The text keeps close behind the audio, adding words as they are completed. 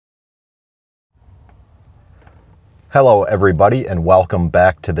Hello, everybody, and welcome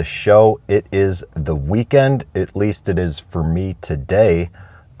back to the show. It is the weekend, at least it is for me today,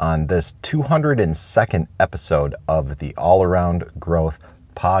 on this 202nd episode of the All Around Growth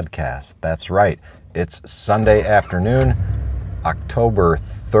podcast. That's right, it's Sunday afternoon, October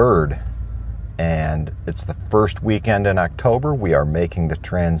 3rd, and it's the first weekend in October. We are making the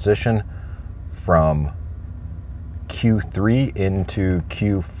transition from Q3 into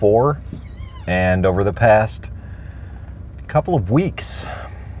Q4, and over the past couple of weeks,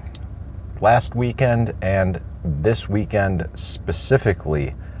 last weekend and this weekend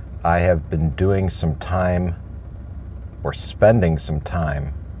specifically, I have been doing some time or spending some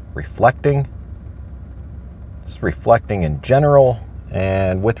time reflecting, just reflecting in general.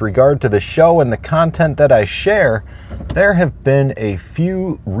 And with regard to the show and the content that I share, there have been a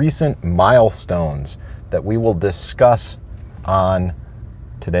few recent milestones that we will discuss on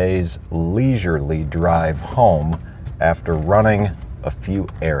today's leisurely drive home after running a few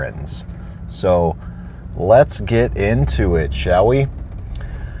errands. So let's get into it, shall we?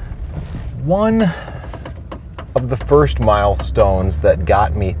 One of the first milestones that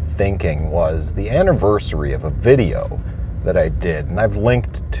got me thinking was the anniversary of a video that I did, and I've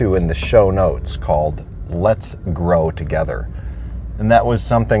linked to in the show notes, called Let's Grow Together. And that was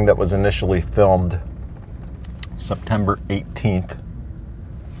something that was initially filmed September 18th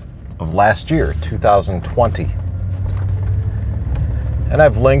of last year, 2020. And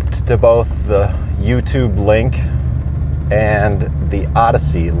I've linked to both the YouTube link and the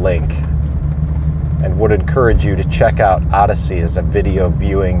Odysee link, and would encourage you to check out Odysee as a video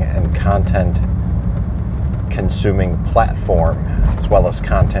viewing and content consuming platform, as well as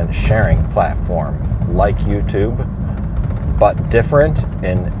content sharing platform like YouTube, but different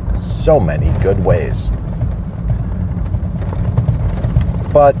in so many good ways.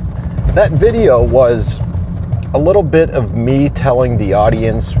 But that video was a little bit of me telling the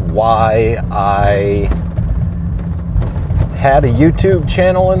audience why I had a YouTube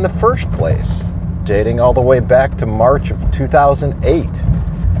channel in the first place, dating all the way back to March of 2008,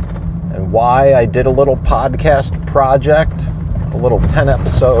 and why I did a little podcast project, a little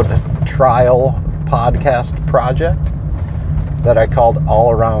 10-episode trial podcast project that I called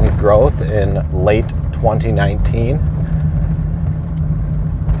All Around Growth in late 2019.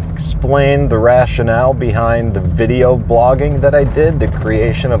 Explain the rationale behind the video blogging that I did, the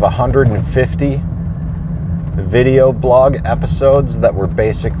creation of 150 video blog episodes that were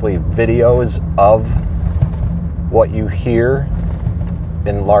basically videos of what you hear,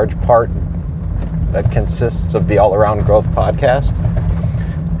 in large part that consists of the All Around Growth podcast,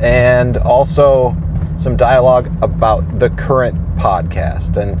 and also some dialogue about the current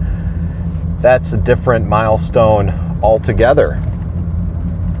podcast. And that's a different milestone altogether.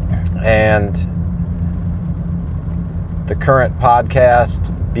 And the current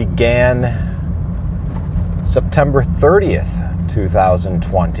podcast began September 30th,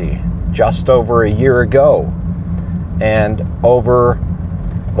 2020, just over a year ago. And over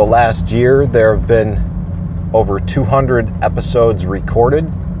the last year, there have been over 200 episodes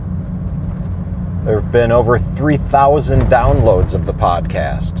recorded. There have been over 3,000 downloads of the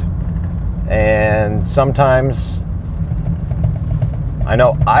podcast. And sometimes, I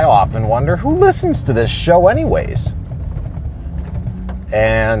know I often wonder, who listens to this show anyways?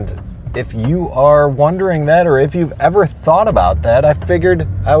 And if you are wondering that, or if you've ever thought about that, I figured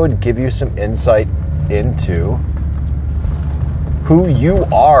I would give you some insight into who you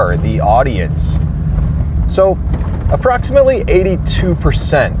are, the audience. So approximately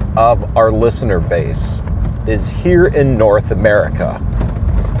 82% of our listener base is here in North America.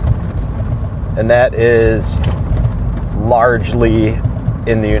 And that is largely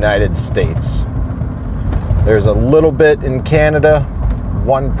in the United States. There's a little bit in Canada,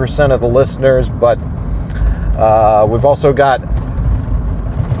 1% of the listeners, but we've also got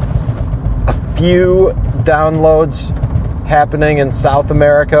a few downloads happening in South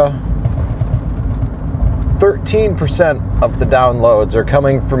America. 13% of the downloads are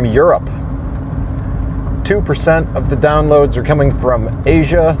coming from Europe. 2% of the downloads are coming from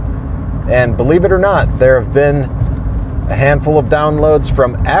Asia. And believe it or not, there have been a handful of downloads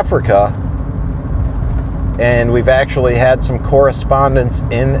from Africa, and we've actually had some correspondence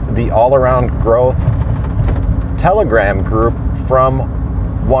in the All Around Growth Telegram group from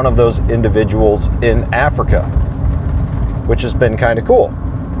one of those individuals in Africa, which has been kind of cool.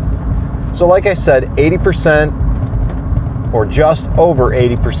 So like I said, 80% or just over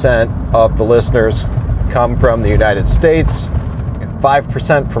 80% of the listeners come from the United States,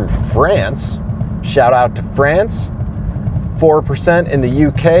 5% from France. Shout out to France. 4% in the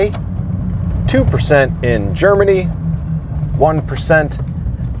UK, 2% in Germany,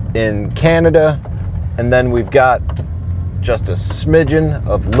 1% in Canada, and then we've got just a smidgen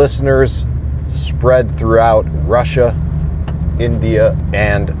of listeners spread throughout Russia, India,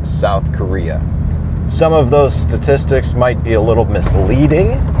 and South Korea. Some of those statistics might be a little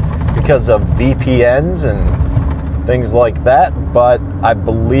misleading because of VPNs and things like that, but I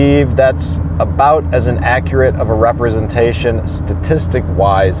believe that's about as an accurate of a representation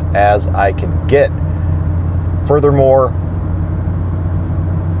statistic-wise as I can get. Furthermore,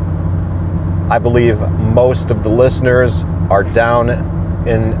 I believe most of the listeners are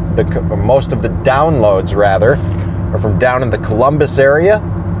most of the downloads rather, are from down in the Columbus area.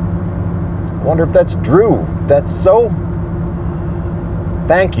 I wonder if that's true. If that's so,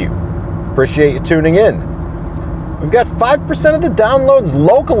 thank you. Appreciate you tuning in. We've got 5% of the downloads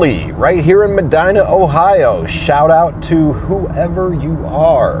locally, right here in Medina, Ohio. Shout out to whoever you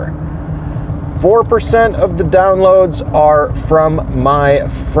are. 4% of the downloads are from my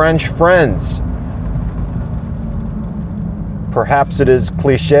French friends. Perhaps it is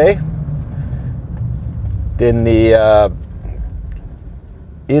cliche. In the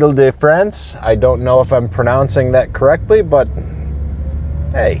Ile-de-France, I don't know if I'm pronouncing that correctly, but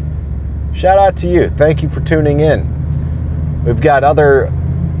hey, shout out to you. Thank you for tuning in. We've got other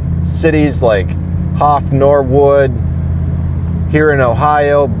cities like Hoff Norwood, here in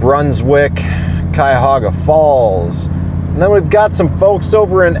Ohio, Brunswick, Cuyahoga Falls. And then we've got some folks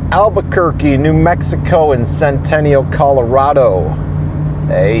over in Albuquerque, New Mexico, and Centennial, Colorado.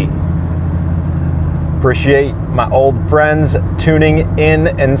 Hey, appreciate my old friends tuning in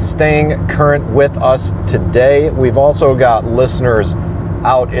and staying current with us today. We've also got listeners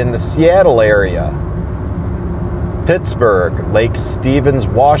out in the Seattle area, Pittsburgh, Lake Stevens,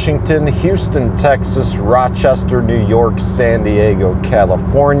 Washington, Houston, Texas, Rochester, New York, San Diego,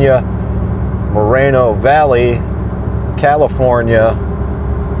 California, Moreno Valley, California,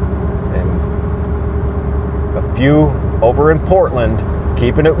 and a few over in Portland,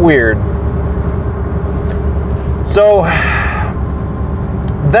 keeping it weird. So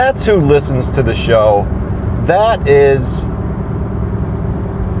that's who listens to the show. That is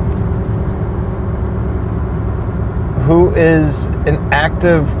who is an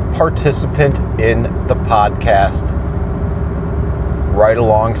active participant in the podcast right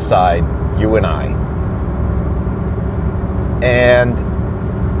alongside you and I. And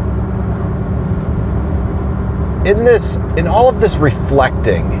in all of this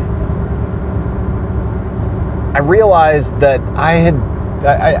reflecting, I realized that I've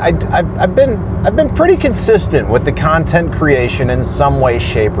been pretty consistent with the content creation in some way,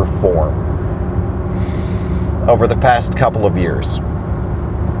 shape, or form over the past couple of years.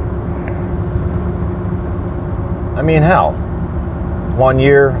 I mean, hell, 1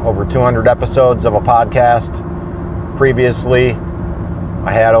 year, over 200 episodes of a podcast. Previously,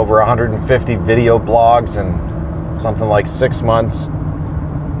 I had over 150 video blogs in something like 6 months.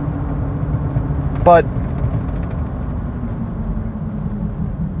 But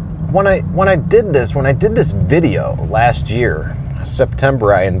when I did this video last year,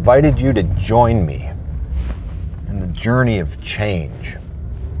 September, I invited you to join me in the journey of change.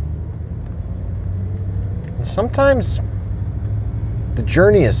 And sometimes the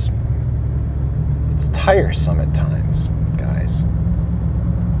journey it's tiresome at times, guys.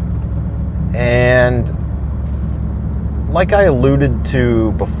 And like I alluded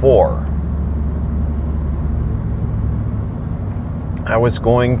to before, I was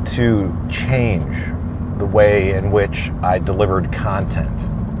going to change the way in which I delivered content,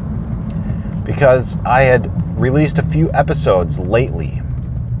 because I had released a few episodes lately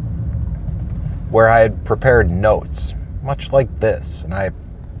where I had prepared notes, much like this, and I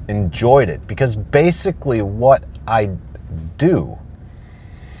enjoyed it, because basically what I do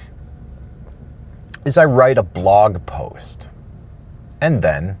is I write a blog post, and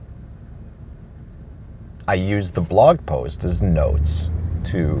then I use the blog post as notes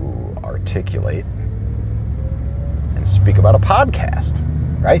to articulate and speak about a podcast,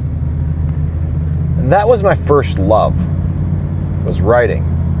 right? And that was my first love, was writing,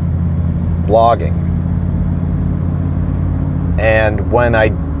 blogging. And when I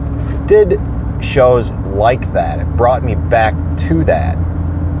did shows like that, it brought me back to that.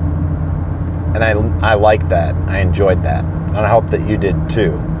 And I liked that. I enjoyed that. And I hope that you did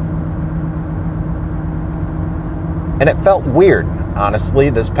too. And it felt weird, honestly,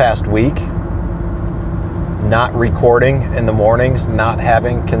 this past week, not recording in the mornings, not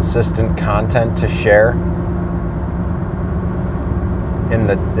having consistent content to share in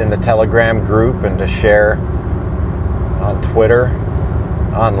the Telegram group and to share on Twitter,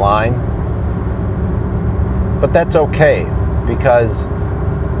 online. But that's okay, because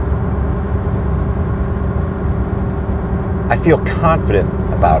I feel confident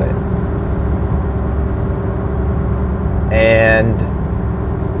about it. And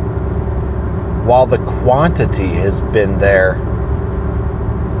while the quantity has been there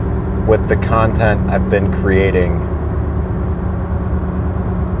with the content I've been creating,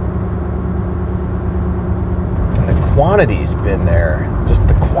 and the quantity's been there, just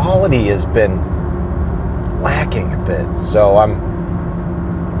the quality has been lacking a bit. So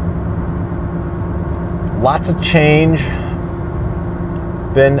lots of change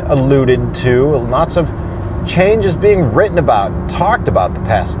been alluded to, lots of change is being written about and talked about the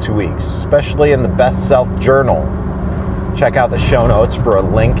past 2 weeks, especially in the Best Self Journal. Check out the show notes for a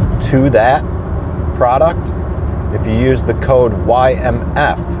link to that product. If you use the code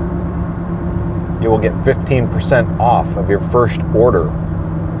YMF, you will get 15% off of your first order.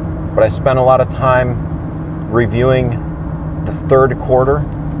 But I spent a lot of time reviewing the third quarter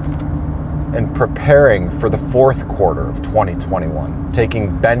and preparing for the fourth quarter of 2021, taking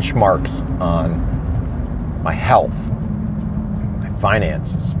benchmarks on my health, my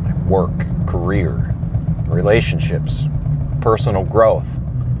finances, my work, career, relationships, personal growth,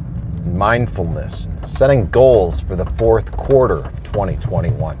 mindfulness, and setting goals for the fourth quarter of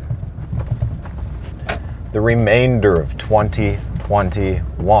 2021. The remainder of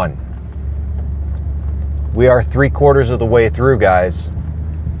 2021. We are 3/4 of the way through, guys,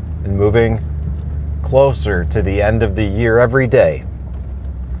 and moving closer to the end of the year every day.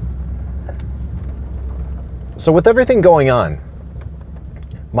 So with everything going on,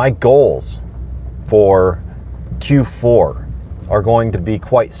 my goals for Q4 are going to be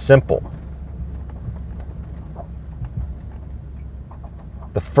quite simple.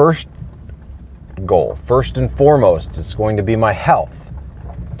 The first goal, first and foremost, is going to be my health.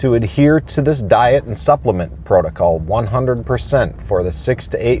 To adhere to this diet and supplement protocol 100% for the 6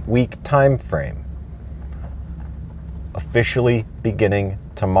 to 8 week time frame. Officially beginning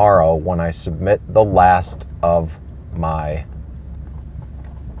tomorrow when I submit the last of my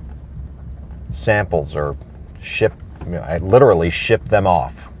samples, or I literally ship them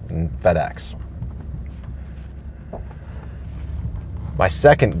off in FedEx. My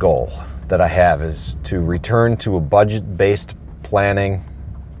second goal that I have is to return to budget-based planning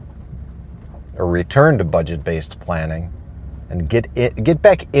and get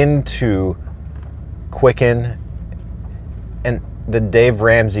back into Quicken and the Dave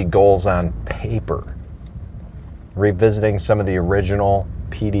Ramsey goals on paper, revisiting some of the original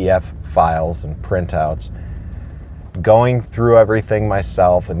PDF files and printouts, going through everything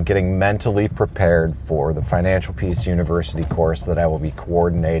myself and getting mentally prepared for the Financial Peace University course that I will be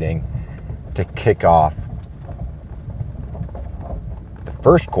coordinating to kick off the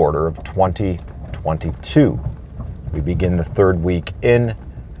first quarter of 2022. We begin the third week in.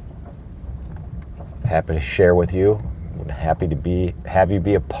 Happy to share with you. Happy to have you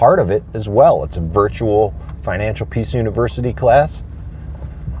be a part of it as well. It's a virtual Financial Peace University class,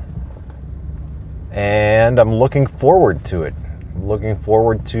 and I'm looking forward to it. I'm looking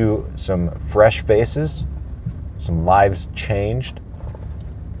forward to some fresh faces, some lives changed,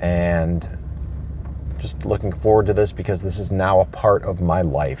 and just looking forward to this because this is now a part of my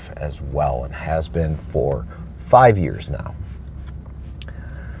life as well, and has been for 5 years now.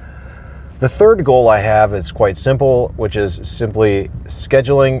 The third goal I have is quite simple, which is simply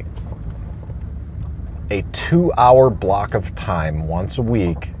scheduling a 2-hour block of time once a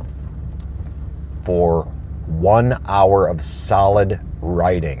week for 1 hour of solid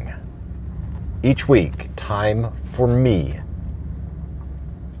writing. Each week, time for me.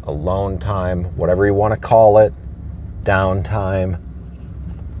 Alone time, whatever you want to call it, downtime,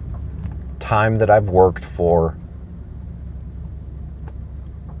 time that I've worked for,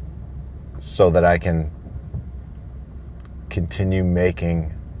 so that I can continue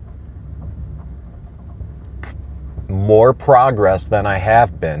making more progress than I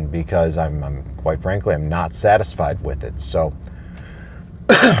have been, because I'm quite frankly, I'm not satisfied with it. So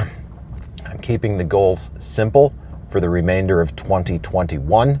I'm keeping the goals simple for the remainder of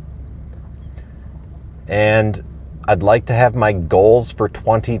 2021. And I'd like to have my goals for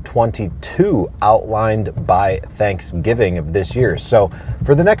 2022 outlined by Thanksgiving of this year. So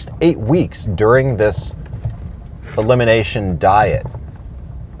for the next 8 weeks during this elimination diet,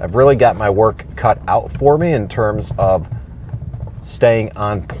 I've really got my work cut out for me in terms of staying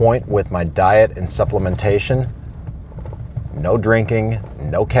on point with my diet and supplementation. No drinking,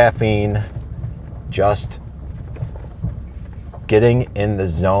 no caffeine, just getting in the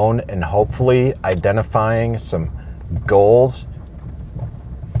zone and hopefully identifying some goals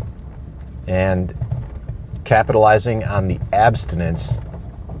and capitalizing on the abstinence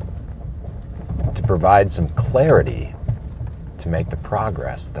to provide some clarity to make the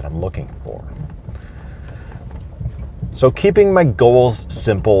progress that I'm looking for. So keeping my goals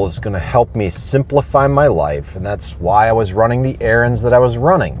simple is going to help me simplify my life, and that's why I was running the errands that I was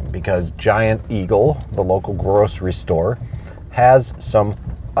running, because Giant Eagle, the local grocery store, has some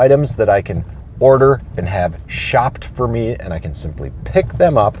items that I can order and have shopped for me, and I can simply pick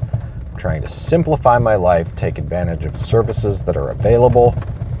them up. I'm trying to simplify my life, take advantage of services that are available.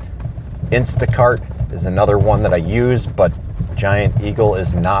 Instacart is another one that I use, but Giant Eagle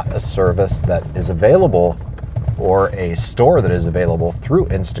is not a service that is available or a store that is available through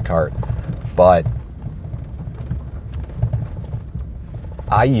Instacart, but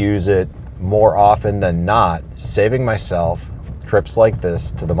I use it more often than not, saving myself trips like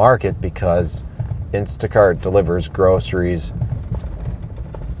this to the market, because Instacart delivers groceries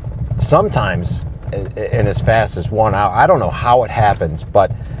sometimes in as fast as 1 hour. I don't know how it happens,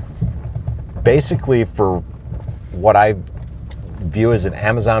 but basically for what I view as an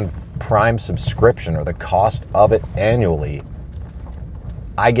Amazon Prime subscription, or the cost of it annually,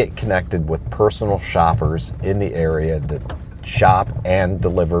 I get connected with personal shoppers in the area that shop and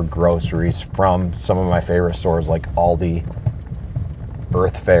deliver groceries from some of my favorite stores like Aldi,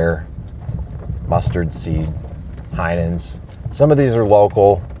 Earth Fare, Mustard Seed, Heinen's. Some of these are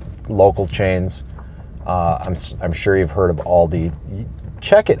local chains. I'm sure you've heard of Aldi.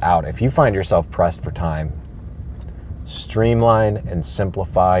 Check it out if you find yourself pressed for time. Streamline and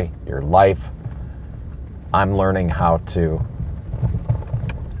simplify your life. I'm learning how to.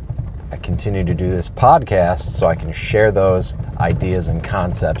 I continue to do this podcast so I can share those ideas and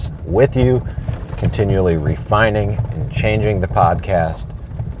concepts with you, continually refining and changing the podcast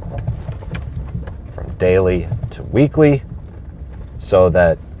from daily to weekly so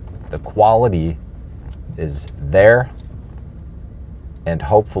that the quality is there, and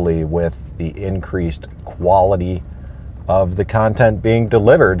hopefully with the increased quality of the content being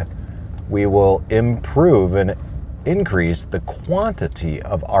delivered, we will improve and increase the quantity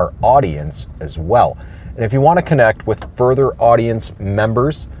of our audience as well. And if you want to connect with further audience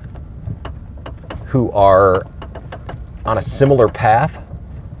members who are on a similar path,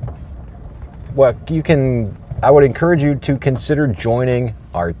 I would encourage you to consider joining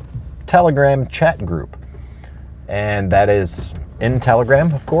our Telegram chat group. And that is in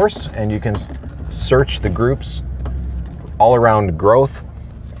Telegram, of course, and you can search the groups All Around Growth,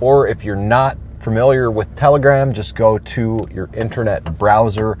 or if you're not familiar with Telegram, just go to your internet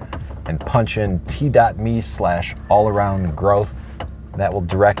browser and punch in t.me/allaroundgrowth. That will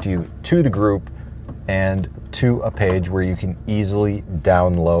direct you to the group and to a page where you can easily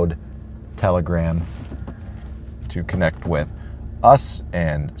download Telegram to connect with us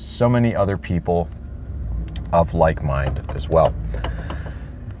and so many other people of like mind as well.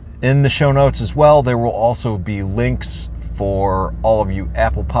 In the show notes as well, there will also be links for all of you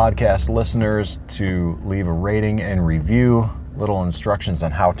Apple Podcast listeners to leave a rating and review, little instructions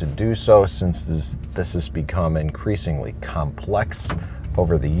on how to do so, since this has become increasingly complex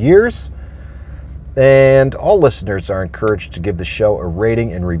over the years. And all listeners are encouraged to give the show a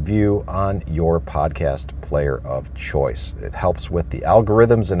rating and review on your podcast player of choice. It helps with the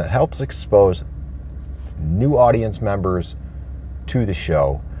algorithms, and it helps expose new audience members to the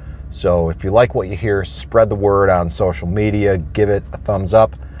show. So if you like what you hear, spread the word on social media, give it a thumbs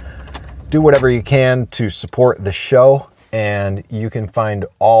up, do whatever you can to support the show, and you can find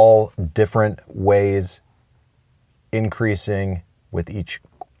all different ways increasing with each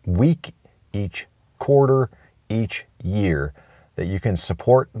week, each quarter, each year that you can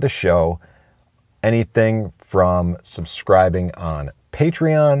support the show. Anything from subscribing on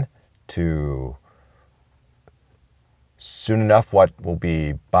Patreon to soon enough what will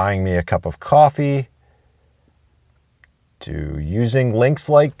be buying me a cup of coffee, to using links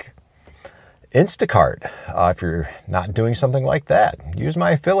like Instacart. If you're not doing something like that, use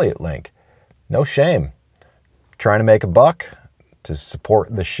my affiliate link. No shame. Trying to make a buck to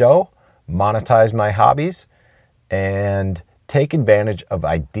support the show, monetize my hobbies, and take advantage of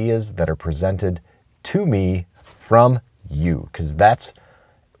ideas that are presented to me from you, because that's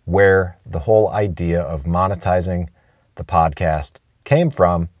where the whole idea of monetizing the podcast came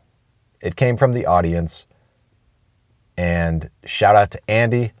from. It came from the audience. And shout out to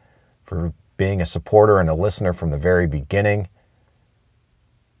Andy for being a supporter and a listener from the very beginning.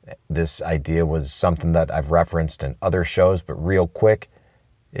 This idea was something that I've referenced in other shows, but real quick,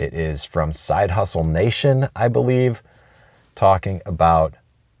 it is from Side Hustle Nation, I believe, talking about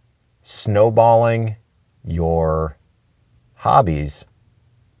snowballing your hobbies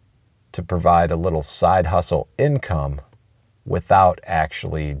to provide a little side hustle income without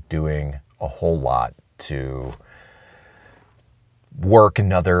actually doing a whole lot to work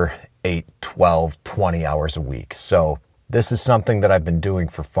another 8, 12, 20 hours a week. So this is something that I've been doing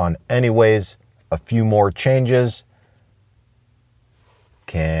for fun anyways. A few more changes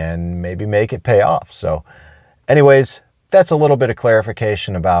can maybe make it pay off. So anyways, that's a little bit of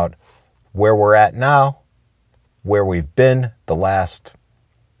clarification about where we're at now, where we've been the last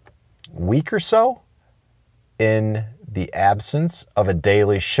week or so in the absence of a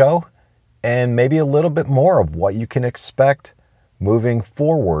daily show, and maybe a little bit more of what you can expect moving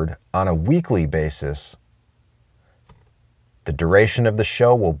forward on a weekly basis. The duration of the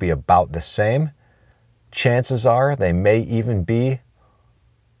show will be about the same. Chances are they may even be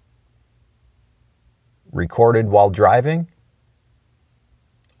recorded while driving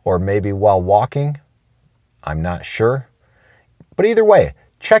or maybe while walking. I'm not sure. But either way,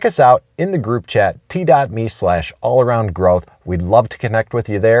 check us out in the group chat, t.me/allaroundgrowth. We'd love to connect with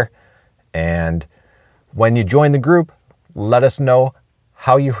you there. And when you join the group, let us know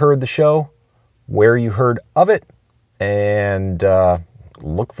how you heard the show, where you heard of it, and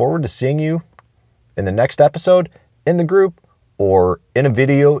look forward to seeing you in the next episode in the group or in a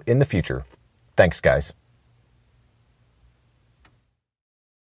video in the future. Thanks, guys.